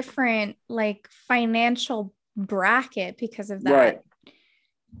a different, like, financial bracket because of that. Right.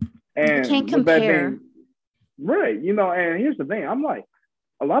 And you can't compare. Right. And here's the thing. I'm like,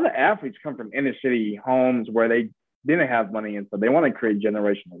 a lot of athletes come from inner city homes where they didn't have money, and so they want to create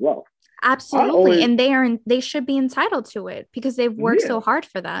generational wealth. Absolutely. And they should be entitled to it because they've worked so hard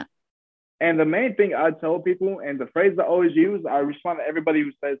for that. And the main thing I tell people, and the phrase I always use, I respond to everybody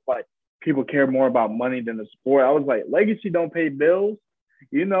who says like people care more about money than the sport. I was like, legacy don't pay bills.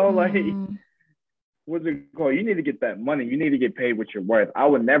 Like, what's it called? You need to get that money. You need to get paid what you're worth. I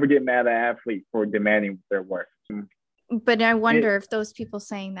would never get mad at athletes for demanding their worth. But I wonder if those people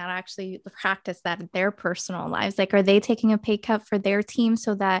saying that actually practice that in their personal lives. Like, are they taking a pay cut for their team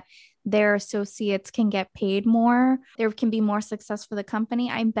so that their associates can get paid more? There can be more success for the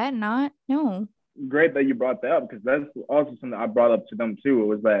company? I bet not. No. Great that you brought that up, because that's also something I brought up to them too. It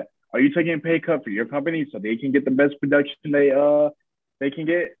was that, are you taking a pay cut for your company so they can get the best production they can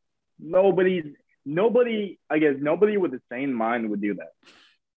get? Nobody, I guess nobody with the sane mind would do that.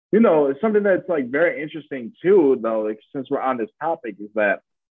 It's something that's like very interesting too, though, like, since we're on this topic, is that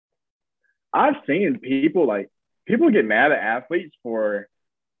I've seen people get mad at athletes for,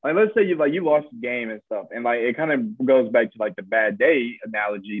 like, let's say you lost the game and stuff, and like it kind of goes back to like the bad day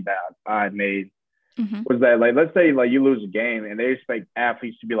analogy that I made. Was that, like, let's say like you lose a game and they expect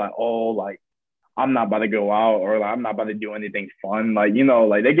athletes to be like, oh, like, I'm not about to go out, or like, I'm not about to do anything fun. Like,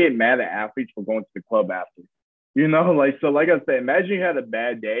 like they get mad at athletes for going to the club after. Like, so like I said, imagine you had a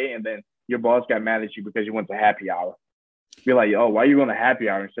bad day and then your boss got mad at you because you went to happy hour. Be like, oh, why are you going to happy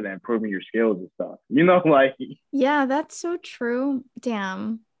hour instead of improving your skills and stuff? Like. Yeah, that's so true.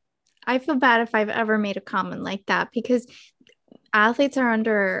 Damn. I feel bad if I've ever made a comment like that, because athletes are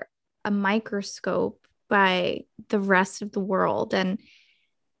under a microscope by the rest of the world. And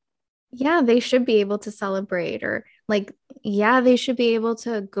yeah, they should be able to celebrate, or like, yeah, they should be able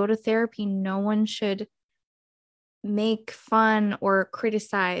to go to therapy. No one should make fun or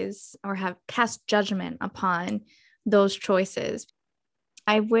criticize or have cast judgment upon those choices.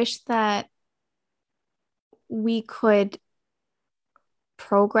 I wish that we could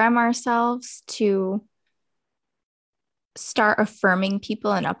program ourselves to start affirming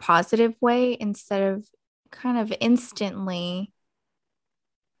people in a positive way instead of kind of instantly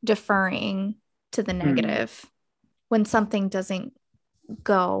deferring to the negative when something doesn't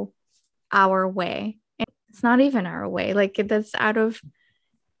go our way. It's not even our way. Like, that's out of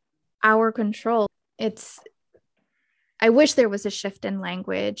our control. I wish there was a shift in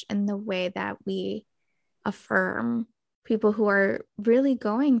language and the way that we affirm people who are really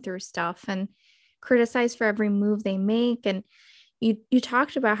going through stuff and criticize for every move they make. And you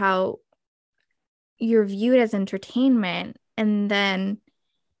talked about how you're viewed as entertainment, and then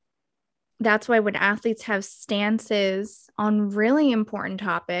that's why when athletes have stances on really important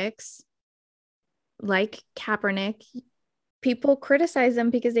topics like Kaepernick, people criticize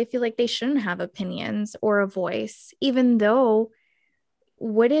them because they feel like they shouldn't have opinions or a voice, even though,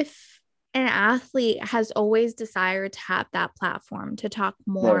 what if an athlete has always desired to have that platform to talk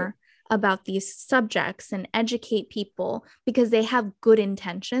more about these subjects and educate people because they have good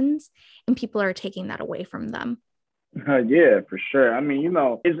intentions, and people are taking that away from them? Yeah, for sure. I mean,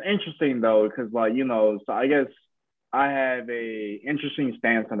 it's interesting though, because like, so I guess I have a interesting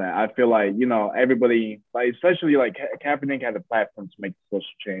stance on that. I feel like, everybody, like, especially like Kaepernick had a platform to make social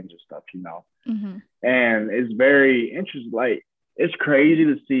change and stuff, and it's very interesting. Like, it's crazy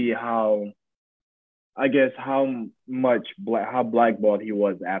to see how blackballed he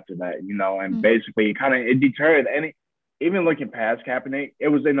was after that, and basically it deterred even looking past Kaepernick. It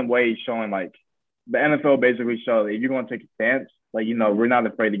was in a way showing like the NFL basically showed, if you're going to take a stance, like, we're not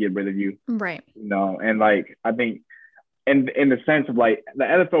afraid to get rid of you. Right. And like, I think And in the sense of like the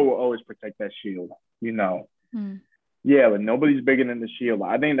NFL will always protect that shield, you know. Mm. Yeah, but nobody's bigger than the shield.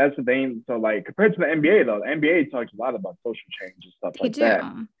 I think that's the thing. So like compared to the NBA though, the NBA talks a lot about social change and stuff They like that.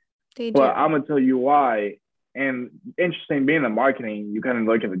 do. They But do. I'm gonna tell you why. And interesting, being in marketing, you kind of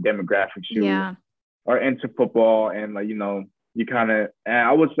look at the demographics who Yeah. are into football, and like you kind of. And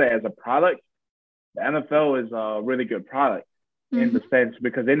I would say as a product, the NFL is a really good product in Hmm. the sense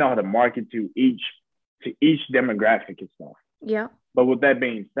because they know how to market to each demographic and stuff. Yeah. But with that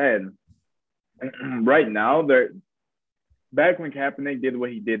being said, right now they're back when Kaepernick did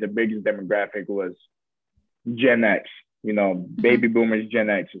what he did, the biggest demographic was Gen X, Hmm. baby boomers, Gen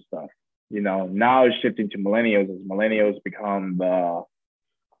X and stuff. Now it's shifting to millennials as millennials become the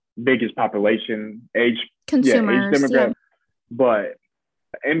biggest population age Consumers. Yeah. demographic. But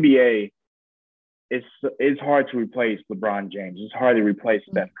NBA, it's hard to replace LeBron James. It's hard to replace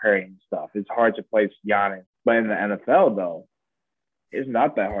Steph Curry and stuff. It's hard to replace Giannis. But in the NFL though, it's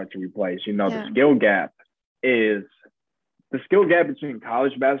not that hard to replace. The Yeah. is the skill gap between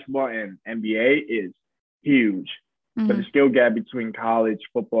college basketball and NBA is huge. But the Hmm. skill gap between college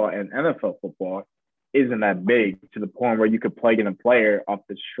football and NFL football isn't that big to the point where you could plug in a player off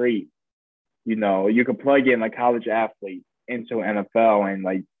the street. You could plug in a college athlete into NFL and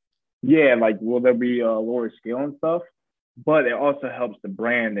will there be a lower skill and stuff? But it also helps the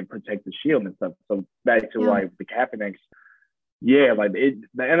brand and protect the shield and stuff. So back to Yeah. the Kaepernicks,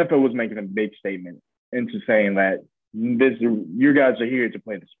 the NFL was making a big statement into saying that you guys are here to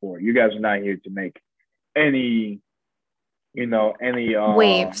play the sport. You guys are not here to make any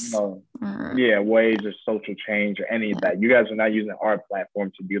Waves. waves or social change or any of Yeah. that. You guys are not using our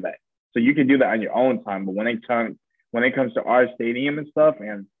platform to do that. So you can do that on your own time, but when it comes to our stadium and stuff,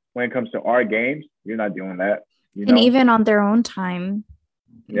 and when it comes to our games, you're not doing that. And even on their own time,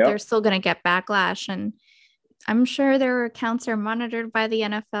 they're Yep, still going to get backlash. And I'm sure their accounts are monitored by the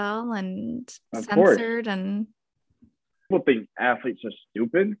NFL and of course. censored. And People think athletes are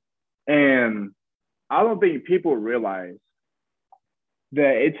stupid, and I don't think people realize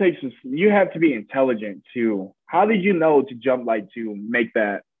that you have to be intelligent to how did you know to jump to make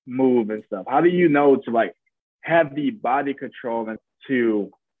that move and stuff? How do you know to have the body control and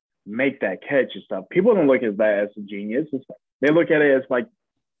to make that catch and stuff? People don't look at that as a genius. They look at it as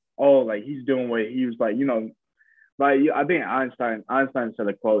oh, he's doing what he was I think Einstein said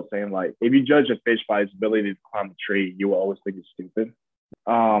a quote saying if you judge a fish by its ability to climb a tree, you will always think it's stupid.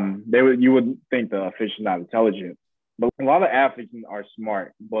 You would think the fish is not intelligent. But a lot of athletes are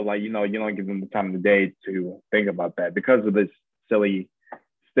smart, but you don't give them the time of the day to think about that because of this silly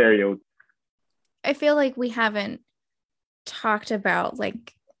stereotype. I feel like we haven't talked about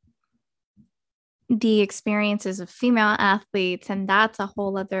the experiences of female athletes, and that's a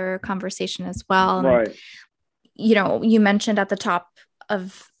whole other conversation as well. And, Right. You mentioned at the top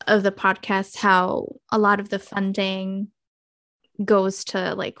of the podcast how a lot of the funding goes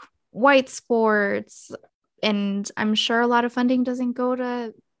to white sports, and I'm sure a lot of funding doesn't go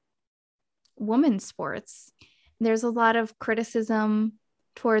to women's sports. There's a lot of criticism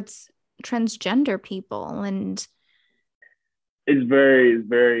towards transgender people, and It's very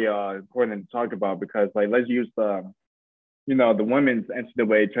important to talk about because let's use the women's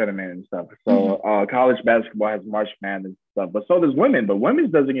NCAA tournament and stuff. So college basketball has March Madness stuff, but so does women. But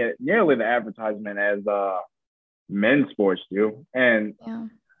women's doesn't get nearly the advertisement as men's sports do. And yeah.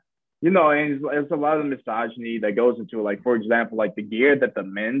 And it's a lot of misogyny that goes into it. For example, the gear that the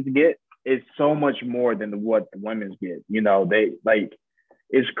men's get is so much more than what the women's get. They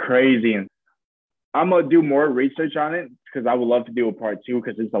it's crazy. And I'm gonna do more research on it because I would love to do a part two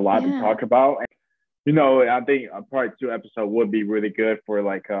because there's a lot to talk about. And, I think a part two episode would be really good for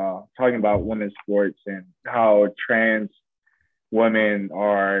talking about women's sports and how trans women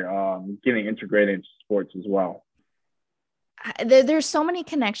are getting integrated into sports as well. There's so many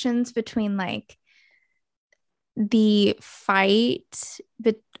connections between the fight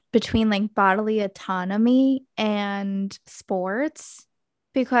between bodily autonomy and sports,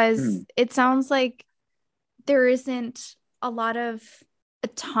 because it sounds like there isn't a lot of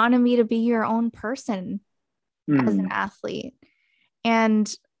autonomy to be your own person as an athlete.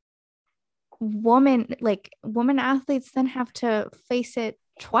 And women athletes then have to face it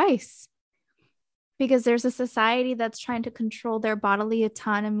twice because there's a society that's trying to control their bodily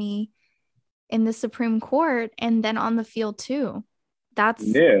autonomy in the Supreme Court and then on the field too.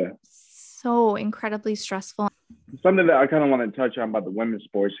 That's so incredibly stressful. Something that I kind of want to touch on about the women's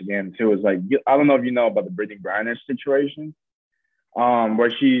sports again too is I don't know if you know about the Brittany Griner situation,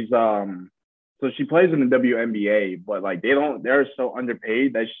 where she's so she plays in the WNBA, but they're so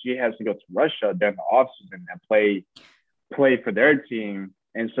underpaid that she has to go to Russia during the offseason and play play for their team.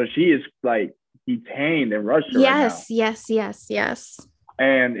 And so she is like detained in Russia right now. Yes.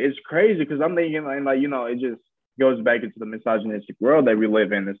 And it's crazy because I'm thinking like, you know, it just goes back into the misogynistic world that we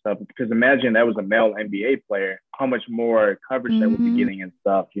live in and stuff. Because imagine that was a male NBA player, how much more coverage that would be getting and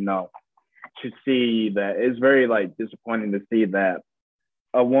stuff, you know, to see that. It's very like disappointing to see that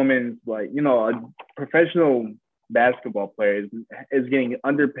a woman's like, you know, a professional basketball player is getting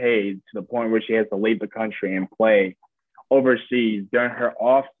underpaid to the point where she has to leave the country and play overseas during her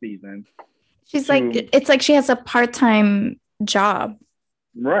off season. She's like, it's like she has a part-time job.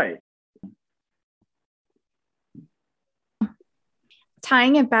 Right.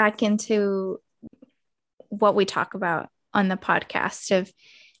 Tying it back into what we talk about on the podcast of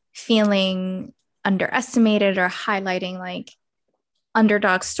feeling underestimated or highlighting like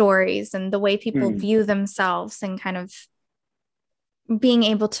underdog stories and the way people view themselves and kind of being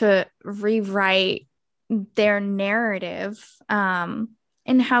able to rewrite their narrative,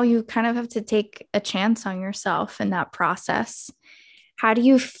 and how you kind of have to take a chance on yourself in that process. How do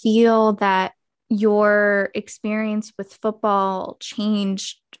you feel that your experience with football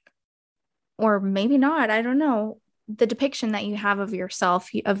changed, or maybe not, I don't know, the depiction that you have of yourself,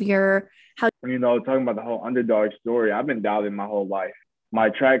 of your, how, you know, talking about the whole underdog story, I've been doubting my whole life. My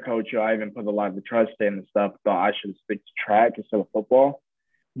track coach, I even put a lot of the trust in and stuff, thought I should stick to track instead of football.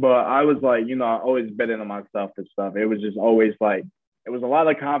 But I was like, you know, I always bet on myself and stuff. It was just always like, it was a lot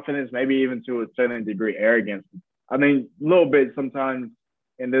of confidence, maybe even to a certain degree, arrogance. I mean, a little bit sometimes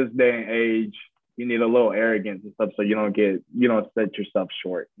in this day and age, you need a little arrogance and stuff so you don't set yourself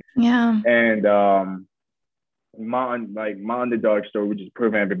short. Yeah. And my underdog story, which is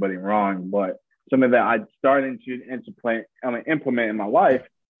proving everybody wrong, but something that I started to implement in my life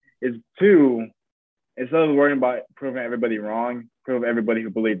is to, instead of worrying about proving everybody wrong, prove everybody who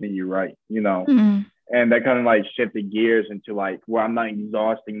believed in you right, you know? And that kind of like shifted gears into like where I'm not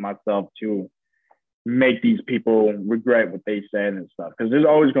exhausting myself to make these people regret what they said and stuff. Because there's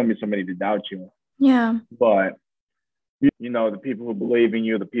always going to be somebody to doubt you. Yeah. But, you know, the people who believe in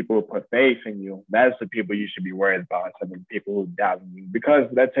you, the people who put faith in you, that's the people you should be worried about instead of the people who doubt you. Because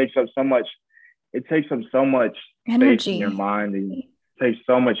that takes up so much, it takes up so much energy space in your mind. And takes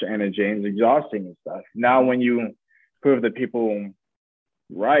so much energy and it's exhausting and stuff. Now, when you prove the people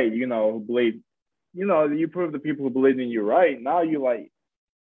right, you know, who believe, you know, you prove the people who believe in you right, now you're like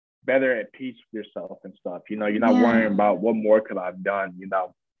better at peace with yourself and stuff. You know, you're not worrying about what more could I've done, you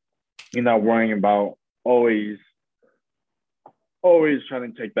know. You're not worrying about always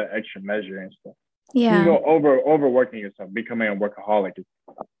trying to take that extra measure and stuff. Yeah. You know, overworking yourself, becoming a workaholic.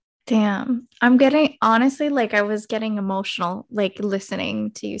 Damn. I'm getting, honestly, like I was getting emotional, like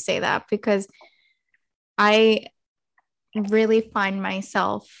listening to you say that, because I really find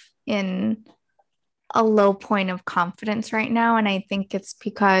myself in a low point of confidence right now. And I think it's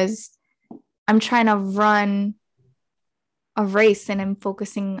because I'm trying to run a race and I'm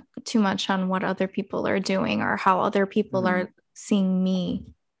focusing too much on what other people are doing or how other people are seeing me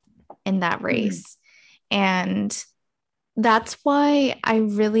in that race. And that's why I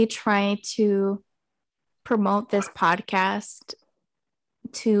really try to promote this podcast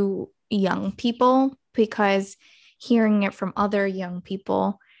to young people, because hearing it from other young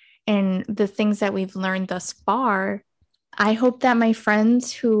people and the things that we've learned thus far, I hope that my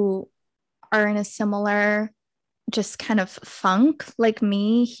friends who are in a similar just kind of funk like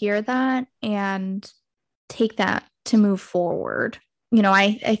me hear that and take that to move forward. You know,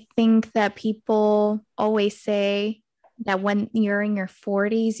 I think that people always say that when you're in your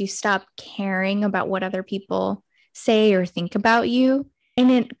 40s, you stop caring about what other people say or think about you.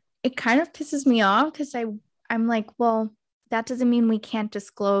 And it kind of pisses me off because I'm like, well, that doesn't mean we can't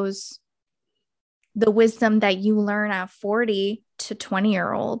disclose the wisdom that you learn at 40 to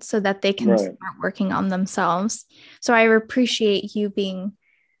 20-year-olds so that they can start working on themselves. So I appreciate you being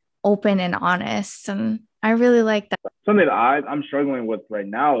open and honest. And I really like that. Something that I'm struggling with right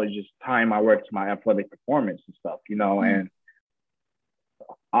now is just tying my work to my athletic performance and stuff, you know, and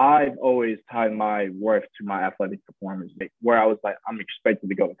I've always tied my worth to my athletic performance, where I was like, I'm expected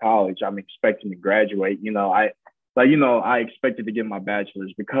to go to college. I'm expecting to graduate. You know, I expected to get my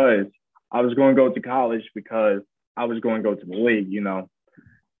bachelor's because I was going to go to college because I was going to go to the league, you know,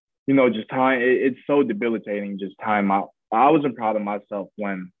 just time. It's so debilitating, just time out. I wasn't proud of myself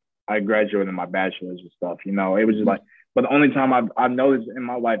when I graduated my bachelor's and stuff, you know, it was just like, but the only time I've noticed in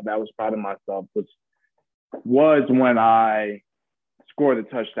my life that I was proud of myself was when I scored a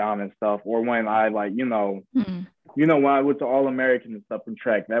touchdown and stuff, or when I when I went to All-American and stuff in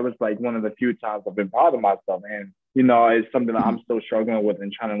track. That was like one of the few times I've been proud of myself. And, you know, it's something that I'm still struggling with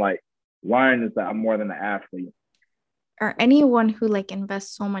and trying to like learn, is that I'm more than an athlete. or anyone who like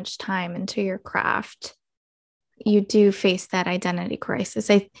invests so much time into your craft, you do face that identity crisis.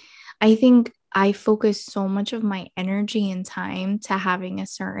 I think I focus so much of my energy and time to having a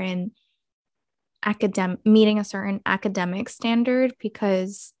certain meeting a certain academic standard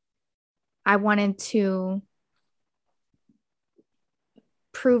because I wanted to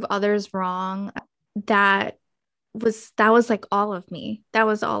prove others wrong. That was like all of me. That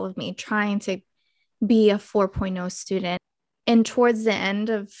was all of me trying to be a 4.0 student. And towards the end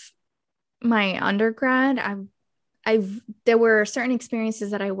of my undergrad, there were certain experiences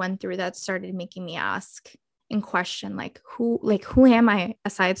that I went through that started making me ask and question who am I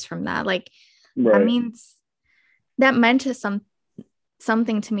aside from that? Right. that meant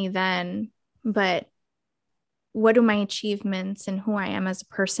something to me then, but what do my achievements and who I am as a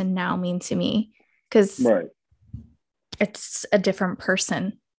person now mean to me? Because it's a different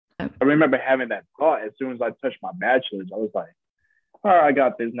person. I remember having that thought as soon as I touched my bachelor's. I was like, all right, I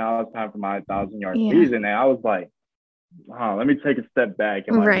got this. Now it's time for my 1,000-yard season. And I was like, let me take a step back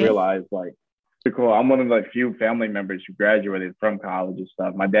and realize cool. I'm one of the few family members who graduated from college and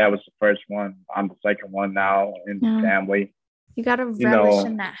stuff. My dad was the first one. I'm the second one now in the family. You got to relish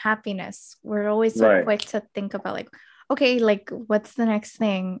in that happiness. We're always so quick to think about what's the next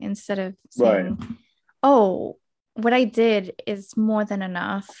thing instead of saying, oh, what I did is more than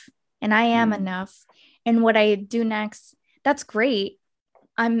enough and I am enough. And what I do next, that's great.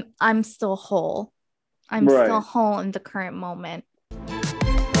 I'm still whole. I'm still whole in the current moment.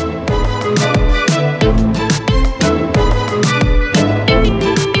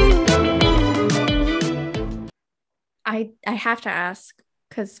 I have to ask,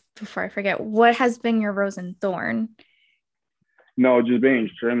 because before I forget, what has been your rose and thorn? No, just being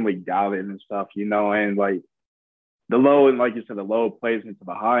extremely doubted and stuff, and the low, and like you said, the low plays into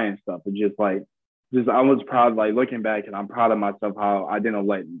the high and stuff. It's I was proud, looking back, and I'm proud of myself how I didn't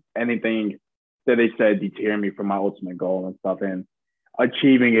let anything that they said deter me from my ultimate goal and stuff, and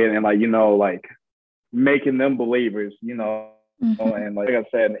achieving it, and making them believers, and like I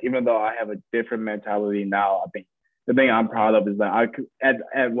said, even though I have a different mentality now, I think the thing I'm proud of is that I could,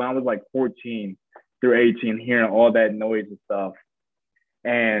 when I was 14 through 18, hearing all that noise and stuff,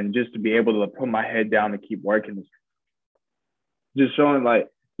 and just to be able to put my head down and keep working, just showing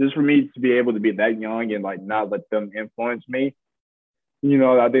just for me to be able to be that young and not let them influence me,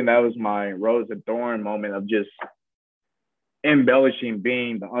 I think that was my rose and thorn moment of just embellishing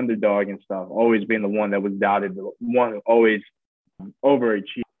being the underdog and stuff, always being the one that was doubted, the one who always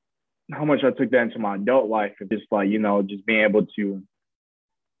overachieved. How much I took that into my adult life, and just just being able to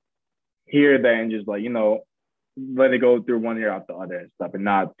hear that and just let it go through one ear out the other and stuff, and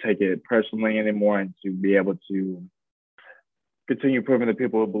not take it personally anymore, and to be able to continue proving the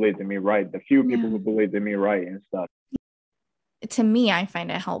people who believed in me right, the few people who believed in me right and stuff. To me, I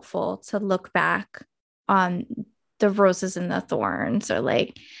find it helpful to look back on the roses and the thorns, or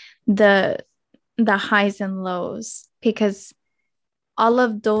the highs and lows, because all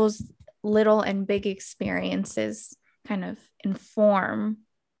of those little and big experiences kind of inform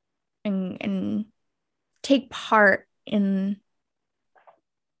and take part in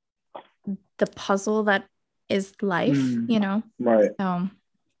the puzzle that is life, Right. So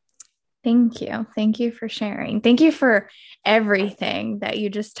thank you for sharing. Thank you for everything that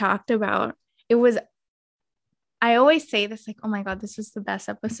you just talked about. I always say this, oh my God, this was the best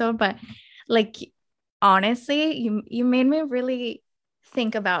episode, but honestly, you made me really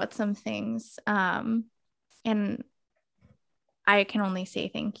think about some things, and I can only say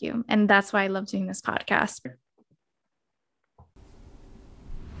thank you, and that's why I love doing this podcast.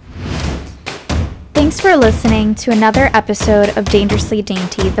 Thanks for listening to another episode of Dangerously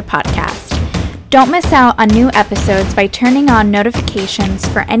Dainty, the podcast. Don't miss out on new episodes by turning on notifications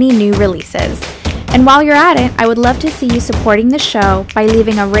for any new releases. And while you're at it, I would love to see you supporting the show by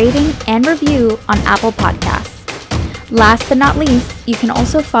leaving a rating and review on Apple Podcasts. Last but not least, you can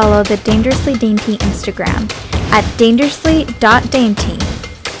also follow the Dangerously Dainty Instagram at dangerously.dainty.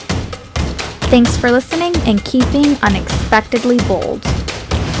 Thanks for listening and keeping unexpectedly bold.